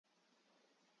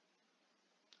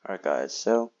Alright guys,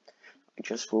 so I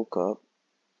just woke up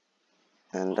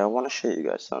and I want to show you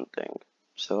guys something.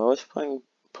 So I was playing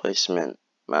placement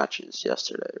matches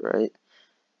yesterday, right?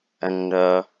 And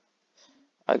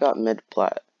I got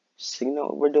mid-plat. So you know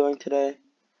what we're doing today?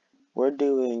 We're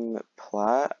doing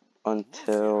plat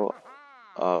until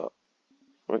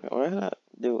we're gonna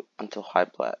do until high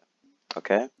plat,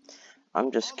 okay?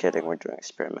 I'm just kidding, we're doing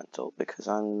experimental because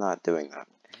I'm not doing that.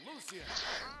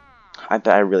 I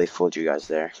bet I really fooled you guys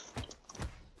there.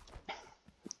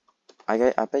 I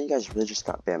bet you guys really just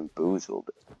got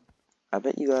bamboozled. I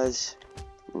bet you guys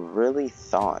really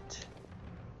thought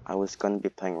I was going to be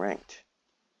playing ranked.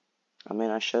 I mean,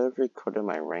 I should have recorded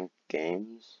my ranked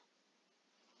games,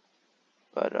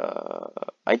 but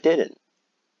I didn't.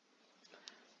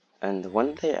 And when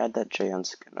did they add that Jayon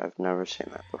skin? I've never seen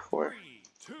that before.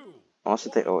 Unless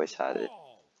they always had it.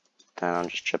 Then I'm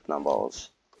just chipping on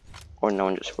balls. Or no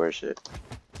one just wears it.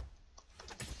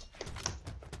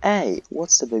 Hey,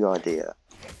 what's the big idea?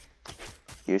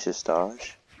 Use his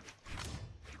dodge.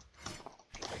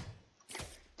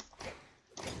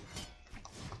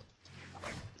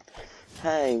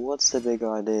 Hey, what's the big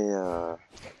idea?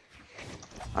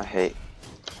 I hate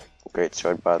Great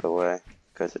Sword, by the way,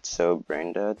 because it's so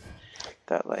brain dead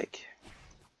that, like,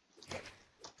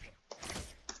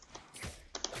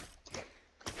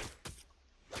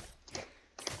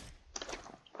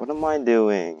 what am I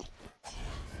doing?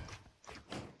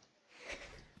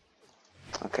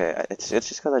 Okay, it's just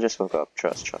because I just woke up.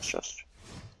 Trust.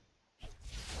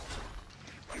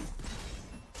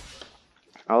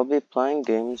 I'll be playing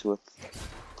games with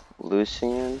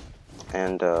Lucian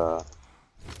and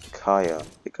Kaya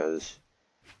because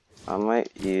I might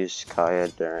use Kaya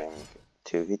during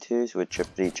 2v2s with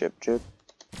Drippity Drip Drip.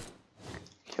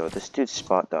 Yo, this dude's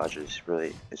spot dodges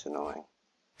really is annoying.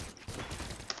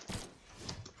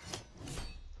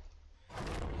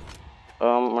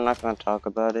 We're not gonna talk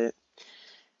about it.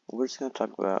 We're just gonna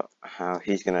talk about how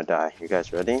he's gonna die. You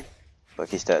guys ready? Look,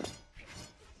 he's dead.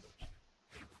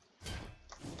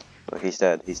 Look, he's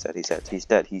dead. He's dead. Look, he's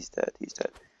dead. He's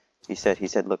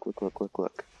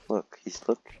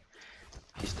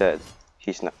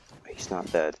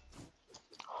not dead.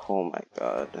 Oh my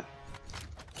god.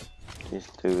 These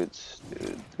dudes,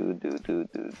 dude.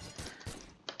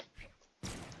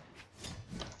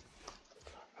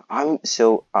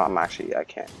 I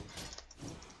can't.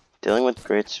 Dealing with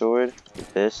Great Sword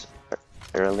this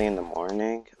early in the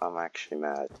morning, I'm actually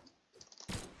mad.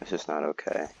 This is not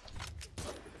okay.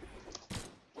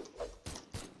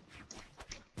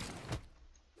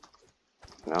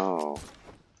 No.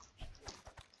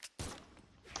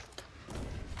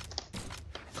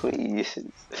 Please.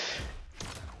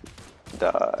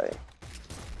 Die.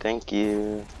 Thank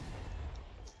you.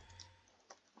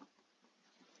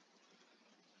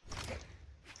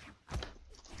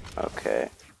 Okay.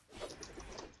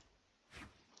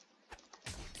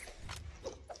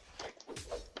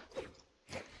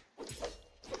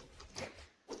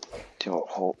 Dude,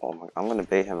 oh my, I'm gonna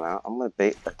bait him out. I'm gonna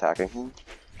bait attacking him.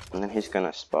 And then he's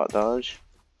gonna spot dodge.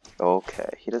 Okay,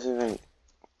 he doesn't even...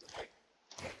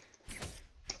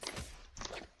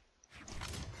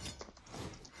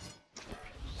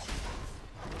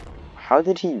 How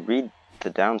did he read the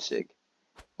down sig?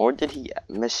 Or did he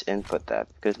misinput that?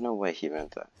 Because no way he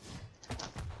meant that.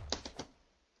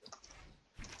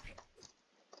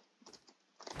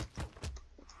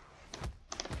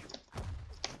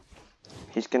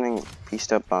 He's getting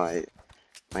pieced up by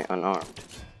my unarmed.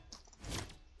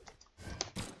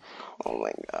 Oh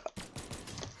my god.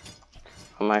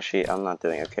 I'm not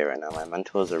doing okay right now. My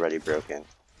mental is already broken.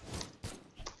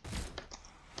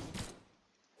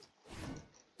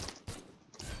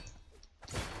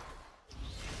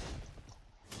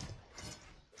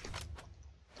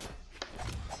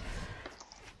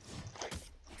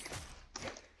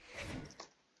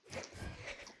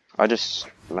 I just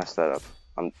messed that up.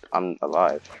 I'm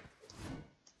alive.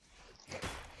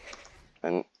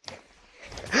 And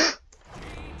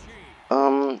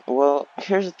well,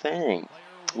 here's the thing.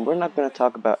 We're not gonna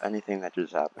talk about anything that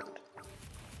just happened.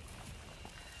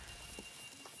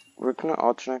 We're gonna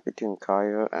alternate between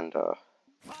Kaya and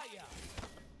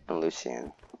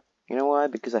Lucian. You know why?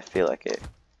 Because I feel like it.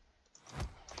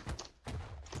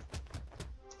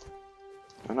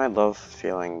 And I love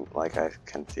feeling like I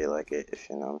can feel like it, if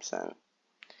you know what I'm saying.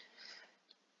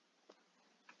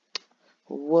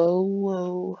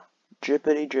 Whoa.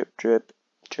 Drippity drip drip.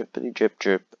 Drippity drip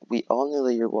drip. We all know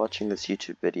that you're watching this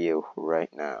YouTube video right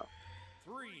now.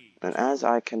 And as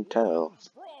I can tell,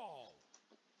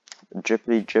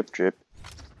 Drippity drip drip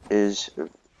is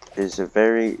a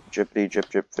very drippity drip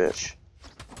drip fish.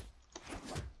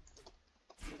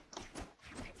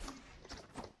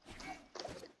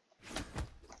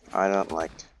 I don't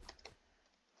like.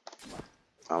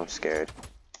 I'm scared.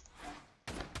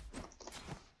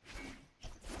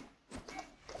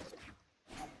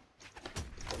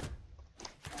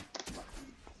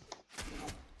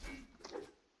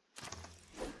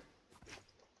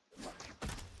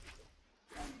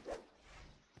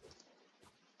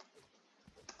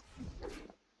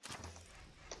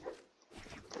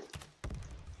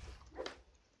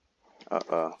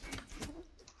 Uh-oh.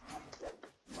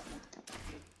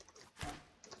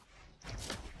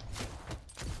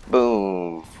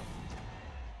 Boom.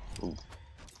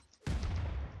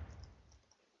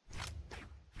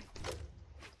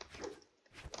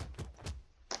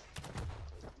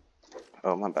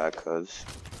 Oh, my bad, cuz.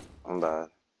 I'm bad.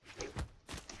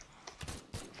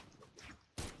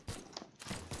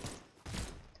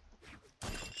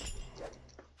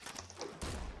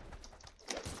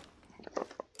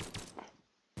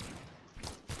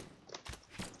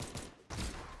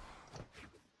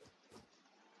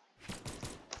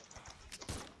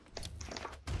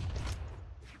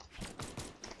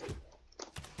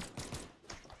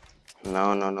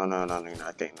 No, you're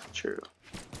not getting that true.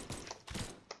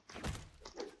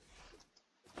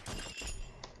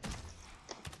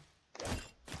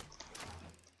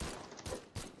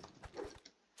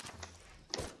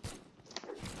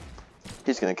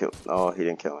 He's gonna kill. Oh, he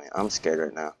didn't kill me. I'm scared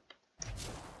right now.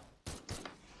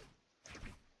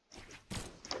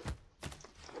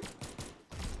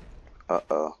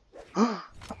 Uh-oh. I'm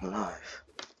alive.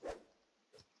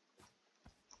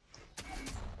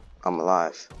 I'm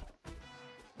alive.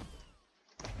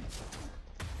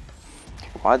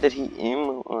 Why did he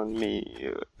emo on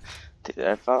me?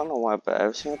 I don't know why, but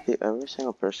every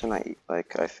single person I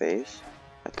face,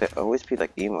 they always be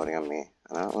like emoting on me,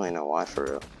 and I don't really know why for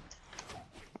real.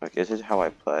 Like, this is how I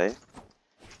play,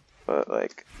 but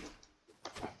like,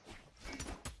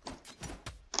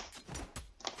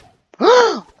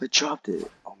 I dropped it.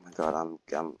 Oh my god,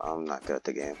 I'm not good at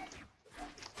the game.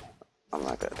 I'm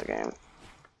not good at the game.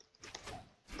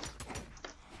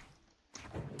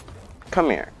 Come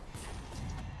here.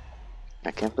 I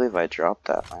can't believe I dropped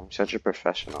that. I'm such a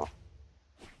professional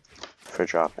for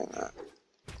dropping that.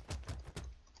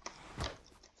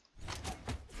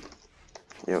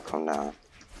 Yo, come down.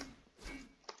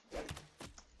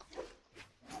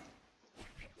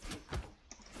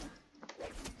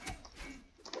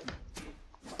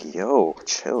 Yo,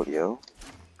 chill, yo.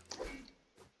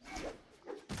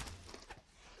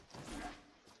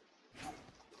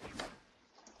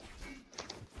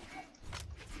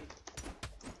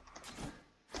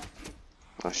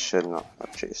 I should not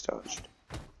have chase dodged.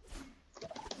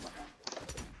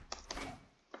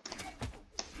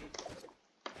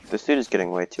 This dude is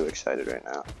getting way too excited right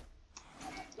now.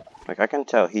 Like, I can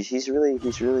tell he's really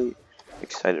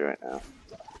excited right now.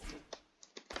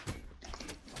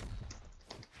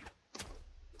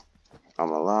 I'm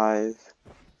alive.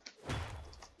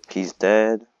 He's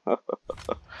dead.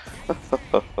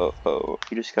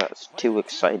 He just got too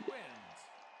excited.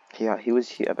 Yeah,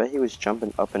 I bet he was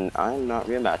jumping up, and I'm not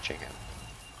rematching him.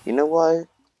 You know why?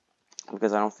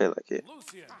 Because I don't feel like it.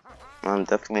 I'm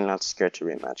definitely not scared to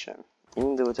rematch him,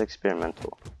 even though it's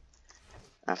experimental.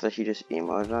 After he just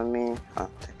emoted on me, I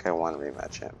don't think I want to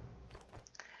rematch him.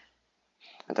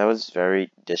 And that was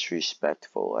very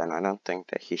disrespectful, and I don't think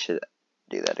that he should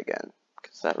do that again,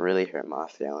 because that really hurt my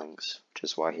feelings, which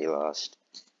is why he lost.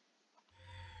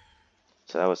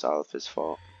 So that was all of his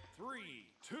fault. 3,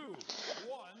 2, 1.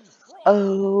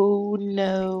 Oh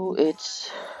no,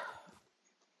 it's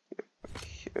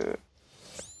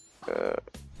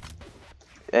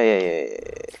hey.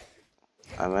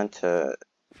 I meant to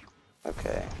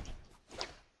okay.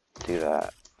 Do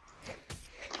that.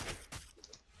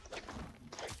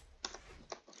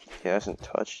 He hasn't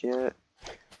touched yet.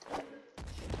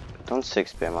 Don't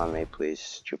 6-spam on me,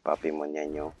 please, chupapi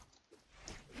moñeño.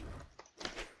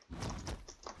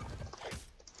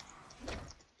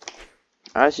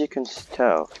 As you can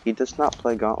tell, he does not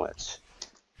play gauntlets.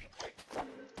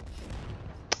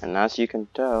 And as you can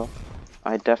tell,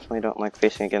 I definitely don't like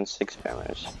facing against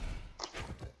 6-spammers.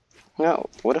 No,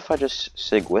 what if I just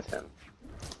sig with him?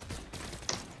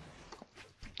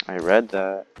 I read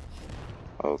that.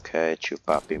 Okay,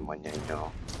 chupapi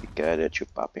moñeño. You get it,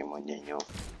 chupapi moñeño.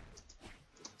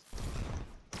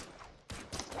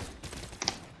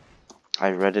 I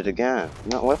read it again.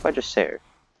 No, what if I just say her?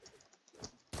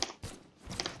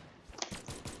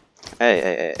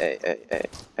 Hey.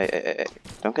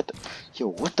 Don't get the... Yo,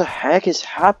 what the heck is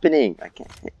happening? I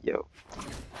can't hit... Yo.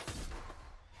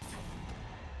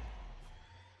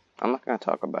 I'm not gonna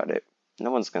talk about it. No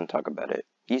one's gonna talk about it.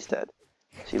 He's dead.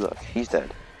 See, look, he's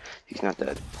dead. He's not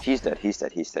dead. He's dead. He's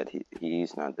dead. He's dead.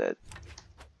 He's not dead.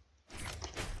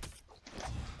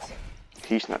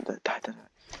 He's not dead. Die, die, die.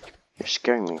 You're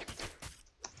scaring me.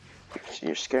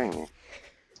 You're scaring me.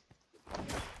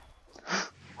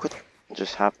 What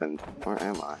just happened? Where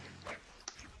am I?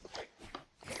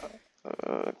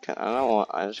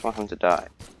 I just want him to die.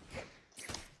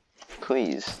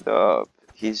 Please stop.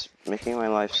 He's making my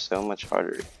life so much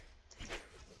harder.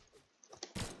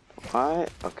 Why?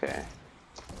 Okay.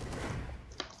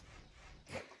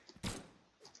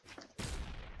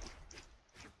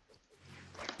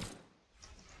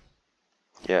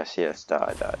 Yes, yes,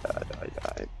 die, die, die, die,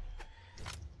 die.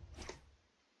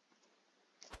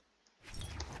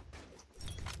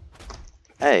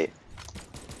 Hey.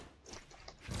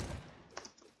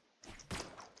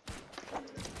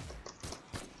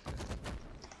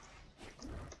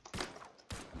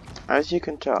 As you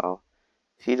can tell,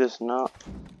 he does not...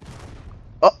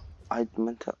 Oh! I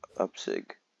meant to upsig,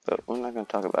 but we're not going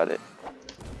to talk about it.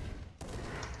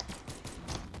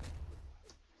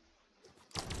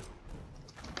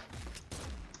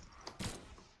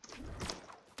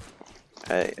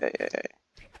 Hey, hey, hey, hey.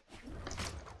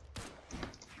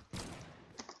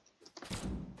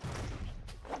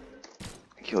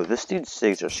 Yo, this dude's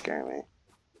SIGs are scaring me.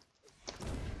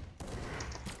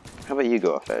 How about you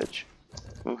go off edge?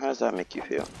 How does that make you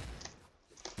feel?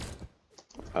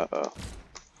 Uh-oh.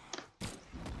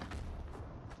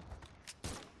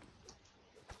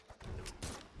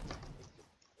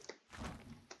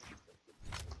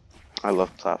 I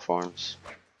love platforms.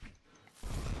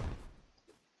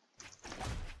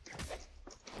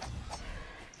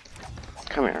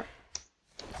 Come here.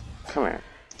 Come here.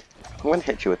 I'm gonna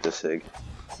hit you with this SIG.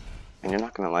 And you're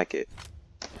not gonna like it.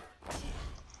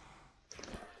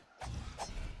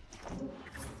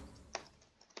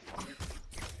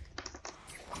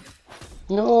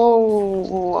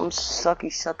 No, I'm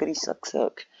sucky, suckity,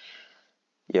 suck.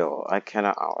 Yo, I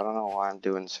don't know why I'm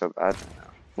doing so bad right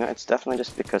now. No, it's definitely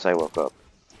just because I woke up.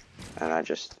 And I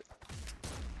just...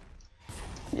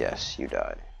 Yes, you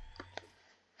died.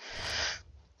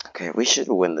 Okay, we should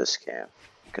win this game.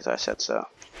 Because I said so.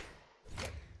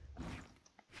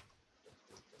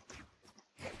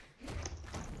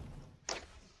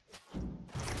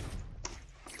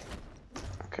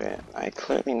 Okay, I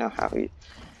clearly know how he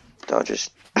dodges.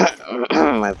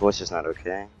 My voice is not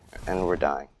okay, and we're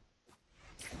dying.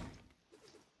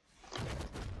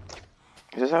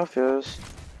 This is how it feels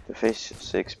to face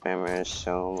 6 spammers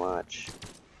so much.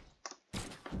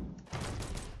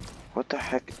 What the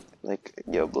heck? Like,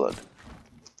 yo, blood.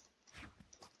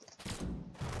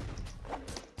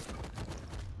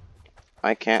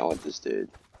 I can't with this dude.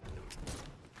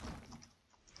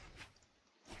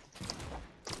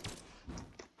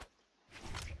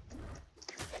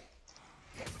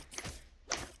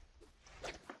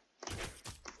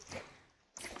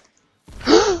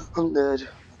 I'm dead.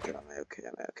 Okay, am I okay?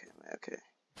 Am I okay? Am I okay?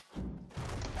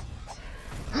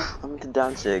 I'm into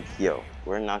dancing. Yo,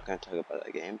 we're not gonna talk about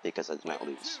that game because I did not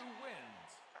lose.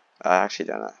 I actually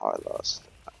don't know how I lost.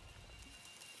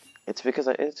 It's because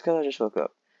I just woke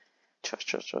up.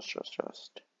 Trust.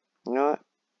 You know what?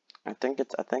 I think I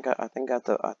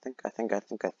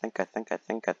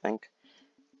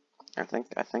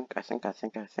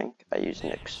use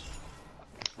Nyx.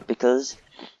 Because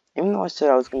even though I said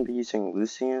I was gonna be using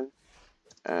Lucian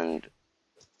and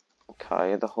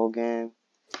Kaya the whole game,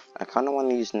 I kinda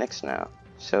wanna use Nyx now.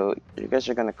 So you guys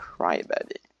are gonna cry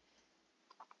about it.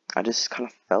 I just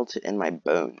kinda felt it in my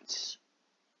bones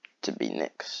to be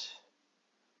Nyx.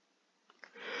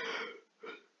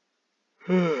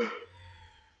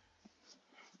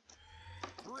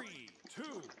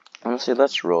 Honestly,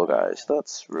 let's roll, guys.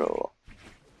 Let's roll.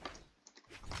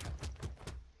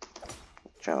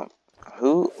 Jump.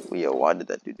 Who? Yo, why did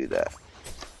that dude do that?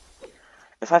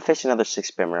 If I face another 6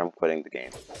 spammer, I'm quitting the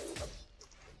game.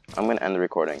 I'm gonna end the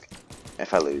recording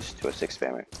if I lose to a 6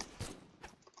 spammer.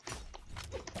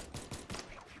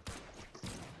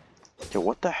 Yo,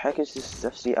 what the heck is this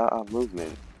FCAA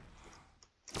movement?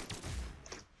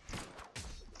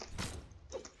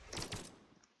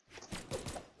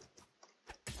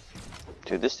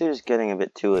 Dude, this dude is getting a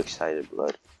bit too excited,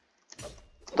 blood.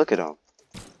 Look at him.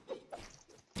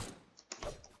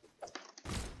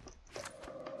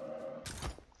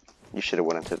 You should have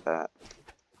went into that.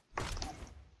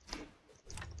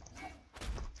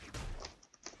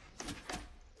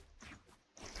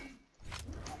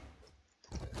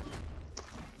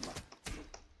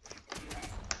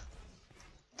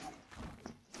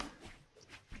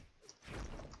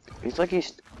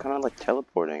 He's kind of like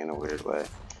teleporting in a weird way.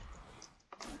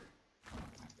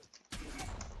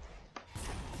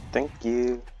 Thank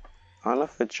you. I don't know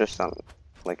if it's just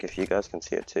like if you guys can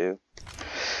see it too.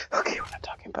 Okay, we're not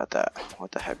talking about that.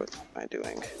 What the heck was I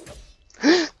doing?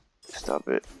 Stop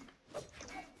it.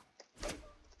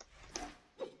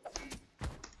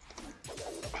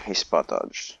 He spot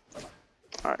dodged.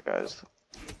 Alright guys.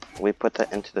 We put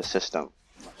that into the system.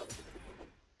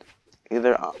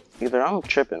 Either I'm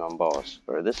tripping on balls,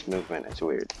 or this movement is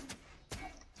weird.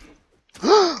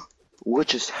 What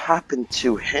just happened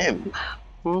to him?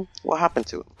 What happened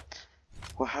to him?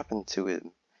 What happened to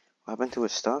him? What happened to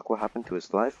his stock? What happened to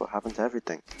his life? What happened to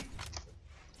everything?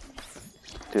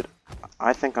 Dude,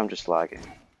 I think I'm just lagging.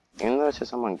 Even though it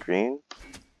says I'm on green,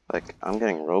 like, I'm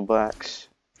getting rollbacks.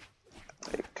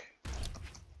 Like,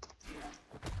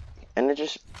 and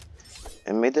it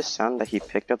made this sound that he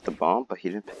picked up the bomb, but he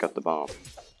didn't pick up the bomb.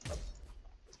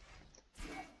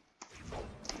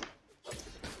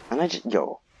 And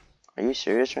yo, are you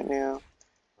serious right now?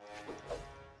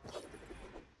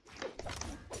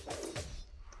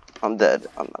 I'm dead.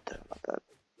 I'm not dead. I'm not dead.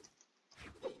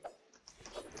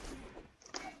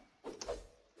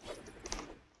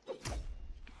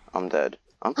 I'm dead.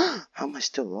 How am I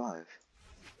still alive?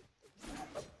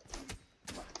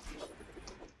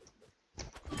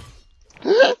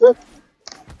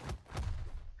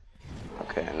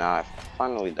 Okay, now I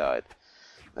finally died.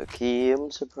 Okay,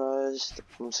 I'm surprised.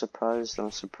 I'm surprised.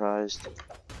 I'm surprised.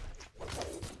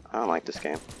 I don't like this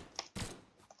game.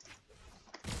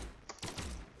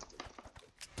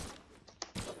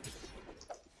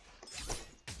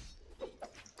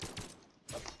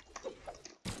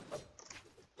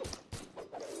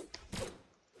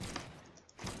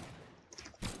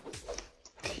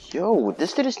 Yo,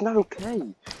 this dude is not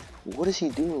okay. What is he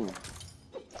doing?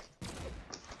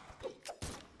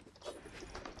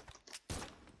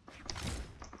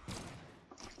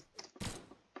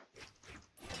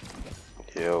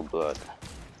 Yo, blood.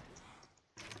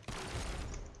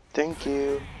 Thank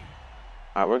you.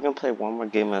 Alright, we're gonna play one more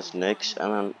game as Nyx,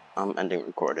 and then I'm ending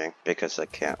recording because I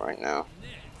can't right now.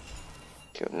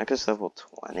 Okay, Nyx is level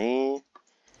 20.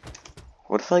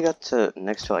 What if I got to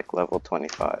Nyx to like level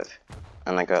 25?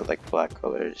 And I got like black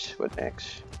colors with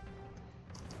Nyx.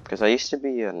 Because I used to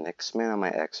be a Nyx man on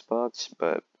my Xbox,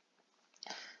 but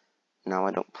now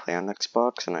I don't play on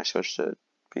Xbox and I switched to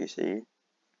PC.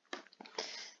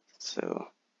 So,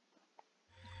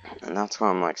 and that's why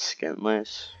I'm like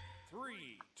skinless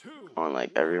on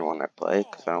like everyone I play,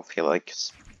 because I don't feel like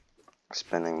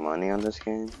spending money on this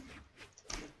game.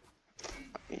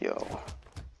 Yo.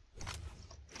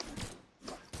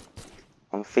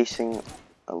 I'm facing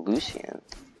a Lucian.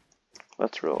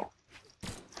 Let's roll.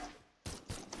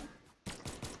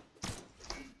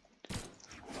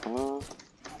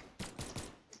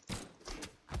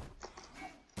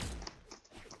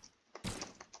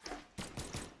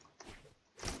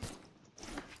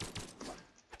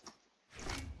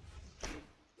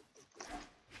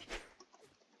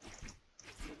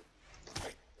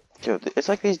 Yo, it's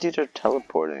like these dudes are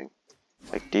teleporting.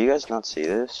 Like, do you guys not see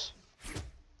this?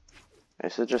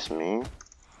 Is it just me?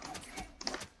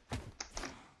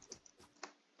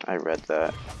 I read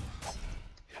that.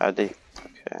 How'd they...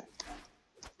 Okay.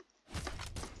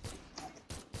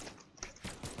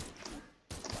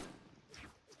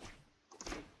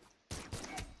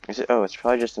 Is it... Oh, it's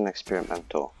probably just an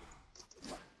experimental.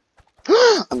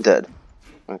 I'm dead.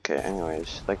 Okay,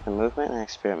 anyways. Like, the movement in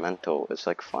experimental is,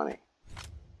 like, funny.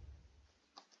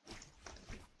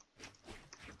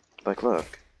 Like,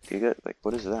 look. Do you get... Like,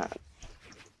 what is that?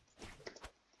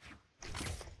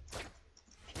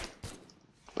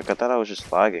 Like, I thought I was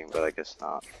just lagging, but I guess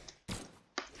not.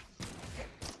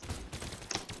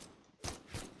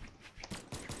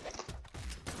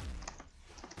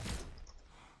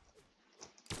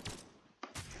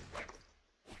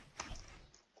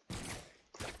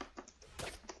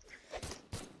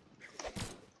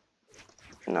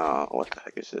 No, what the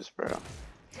heck is this, bro?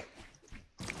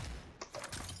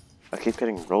 I keep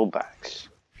getting rollbacks.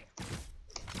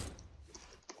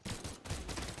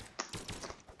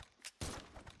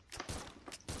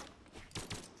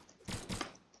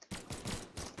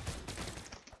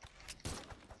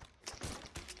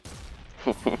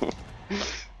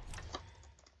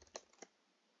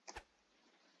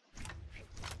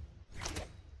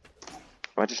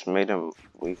 I just made him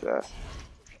weaker.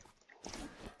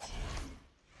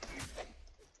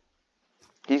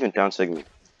 He can down sig me.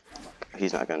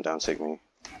 He's not gonna down sig me.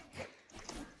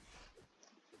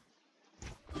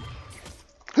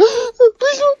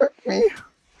 Please don't hurt me!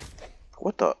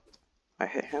 What the? I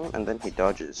hit him and then he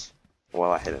dodges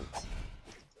while I hit him.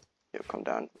 Yo, come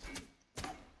down.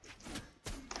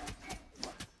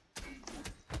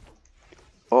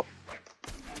 Oh.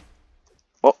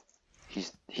 Oh.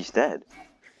 He's dead.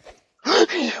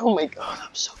 Oh my god,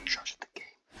 I'm so trash at the game.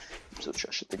 I'm so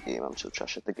trash at the game. I'm so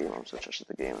trash at the game. I'm so trash at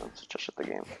the game. I'm so trash at the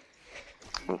game.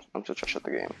 I'm so trash at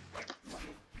the game.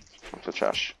 I'm so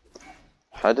trash.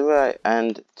 How do I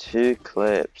end 2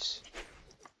 clips?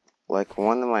 Like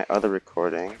one of my other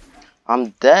recording.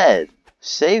 I'm dead.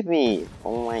 Save me.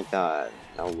 Oh my god.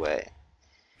 No way.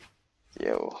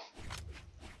 Yo.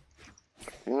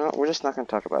 You know, we're just not gonna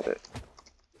talk about it.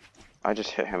 I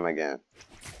just hit him again.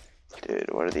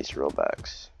 Dude, what are these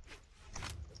rollbacks?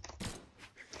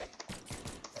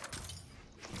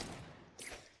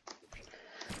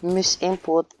 Miss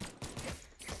Import.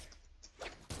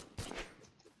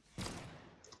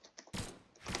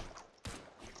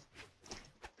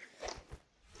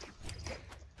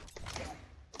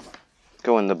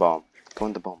 Go in the bomb. Go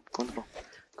in the bomb. Go in the bomb.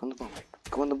 Go in the bomb.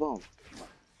 Go in the bomb.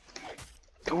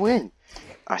 Go in.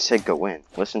 I said go in.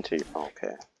 Listen to you. Oh,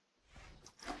 okay.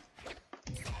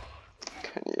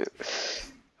 Can you?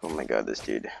 Oh my god, this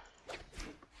dude.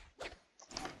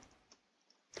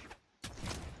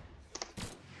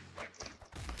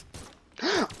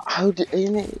 How did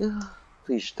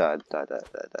please die.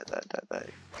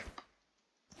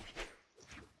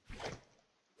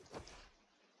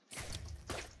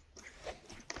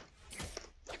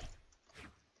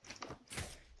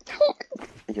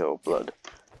 Yo, blood.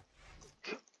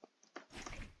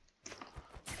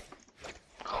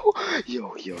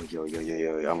 Yo,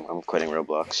 I'm quitting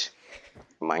Roblox.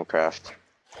 Minecraft.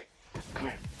 Come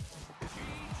here.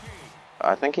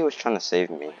 I think he was trying to save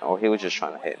me, or he was just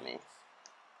trying to hit me.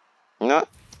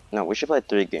 No, we should play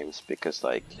 3 games because,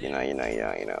 like, you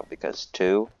know, because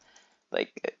 2,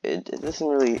 like, it doesn't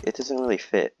really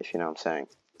fit, if you know what I'm saying.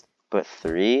 But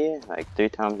 3, like, 3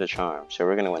 times the charm. So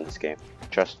we're gonna win this game.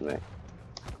 Trust me.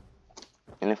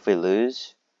 And if we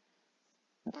lose,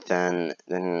 then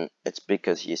it's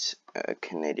because he's a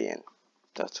Canadian.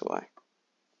 That's why.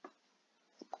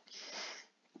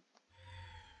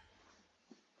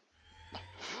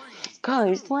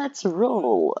 Guys, let's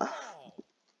roll.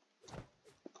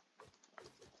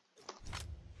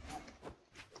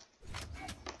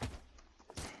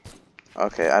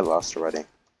 Okay, I lost already.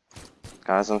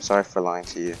 Guys, I'm sorry for lying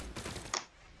to you.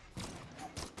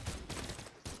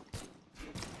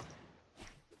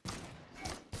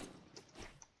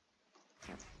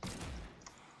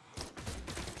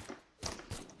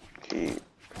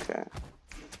 Okay.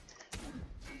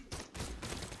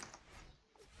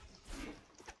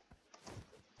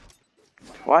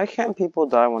 Why can't people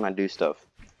die when I do stuff?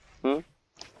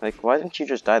 Like, why didn't you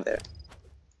just die there?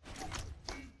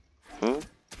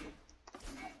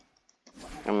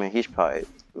 I mean, he's probably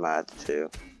mad too.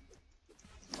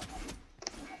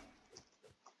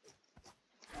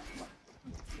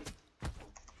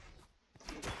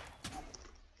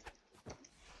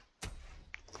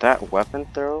 That weapon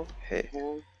throw hit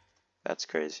him? That's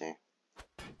crazy.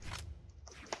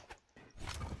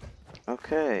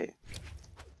 Okay.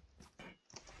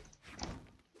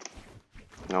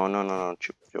 No.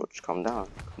 Yo, just calm down.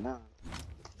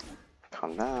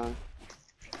 Calm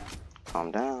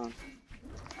down.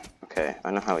 Okay,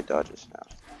 I know how he dodges now.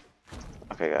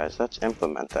 Okay, guys, let's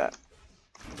implement that.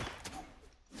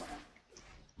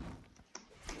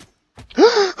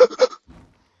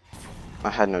 I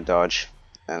had no dodge,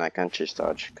 and I can't choose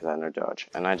dodge because I had no dodge.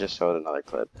 And I just showed another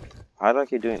clip. How do I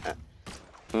keep doing that?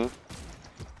 And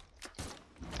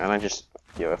I just,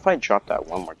 yo, if I drop that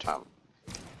one more time,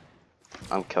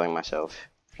 I'm killing myself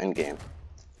in game.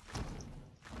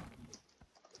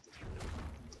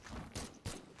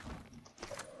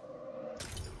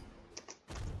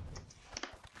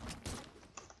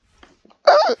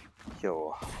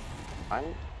 Yo,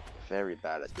 I'm very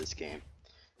bad at this game,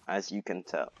 as you can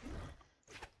tell.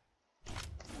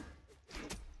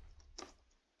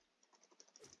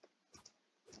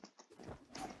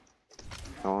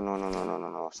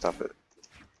 No, stop it.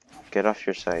 Get off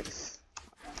your side.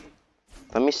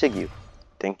 Let me sig you.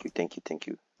 Thank you.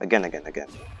 Again.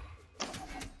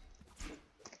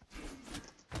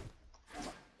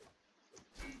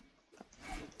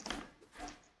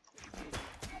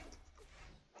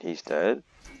 He's dead.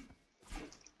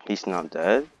 He's not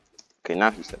dead. Okay, now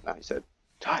he's dead.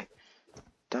 Die,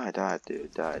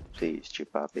 dude, die. Please,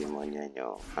 chupapi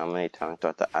moñeño. How many times do I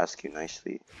have to ask you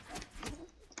nicely?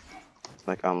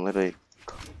 Like, I'm literally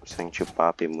saying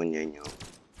chupapi moñeño.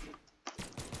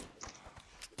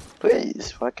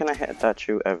 Please, why can't I hit that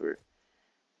true ever?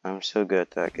 I'm so good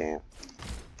at that game.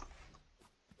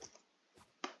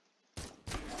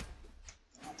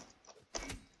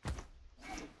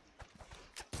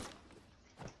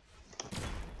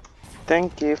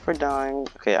 Thank you for dying.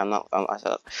 Okay, I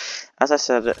As I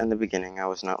said in the beginning, I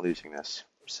was not losing this,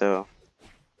 so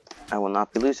I will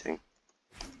not be losing.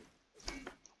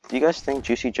 Do you guys think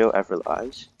Juicy Joe ever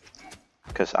lies?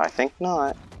 Because I think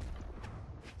not.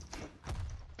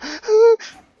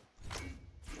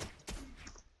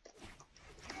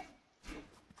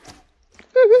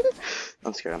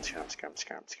 I'm scared, I'm scared, I'm scared, I'm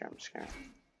scared, I'm scared, I'm scared.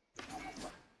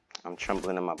 I'm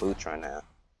trembling in my boots right now.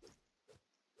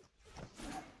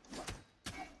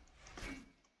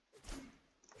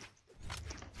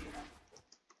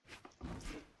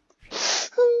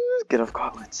 Get off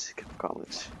gauntlets, get off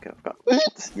gauntlets, get off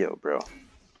gauntlets. Yo, bro.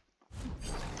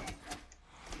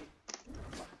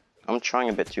 I'm trying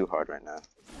a bit too hard right now.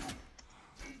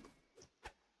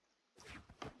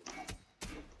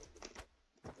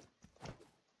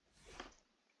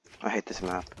 I hate this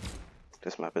map.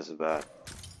 This map is bad.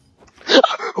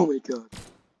 Oh my god.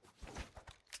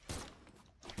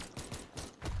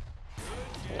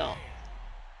 No.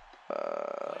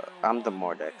 I'm the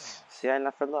Mordex. See, I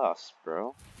never lost,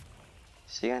 bro.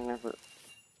 See, I never...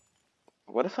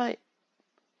 What if I...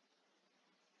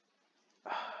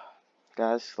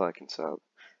 Guys, like and sub.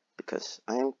 Because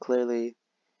I am clearly...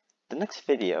 The next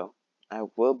video, I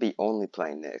will be only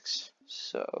playing Nyx.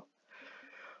 So...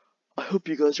 I hope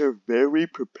you guys are very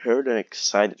prepared and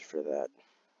excited for that.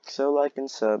 So like and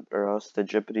sub, or else the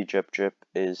drippity drip drip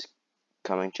is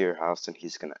coming to your house and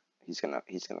he's gonna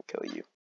kill you.